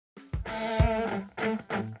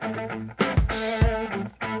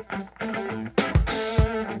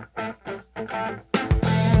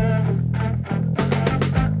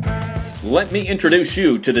Let me introduce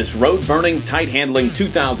you to this road-burning, tight-handling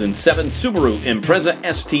 2007 Subaru Impreza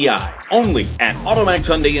STI, only at Automax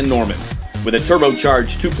Hyundai in Norman. With a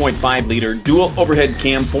turbocharged 2.5-liter dual overhead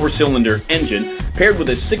cam 4-cylinder engine paired with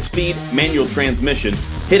a 6-speed manual transmission,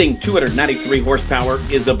 hitting 293 horsepower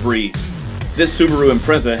is a breeze. This Subaru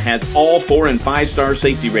Impreza has all 4- and 5-star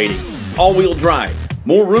safety ratings, all-wheel drive,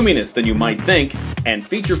 more roominess than you might think, and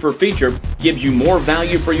feature for feature gives you more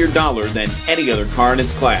value for your dollar than any other car in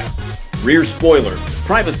its class. Rear spoiler,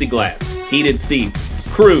 privacy glass, heated seats,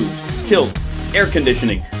 cruise, tilt, air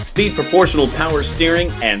conditioning, speed proportional power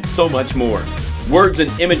steering, and so much more. Words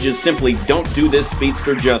and images simply don't do this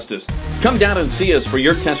speedster justice. Come down and see us for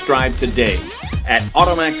your test drive today at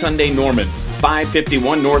Automax Hyundai Norman,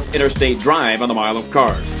 551 North Interstate Drive on the Mile of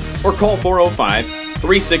Cars. Or call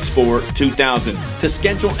 405-364-2000 to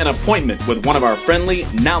schedule an appointment with one of our friendly,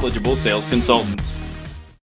 knowledgeable sales consultants.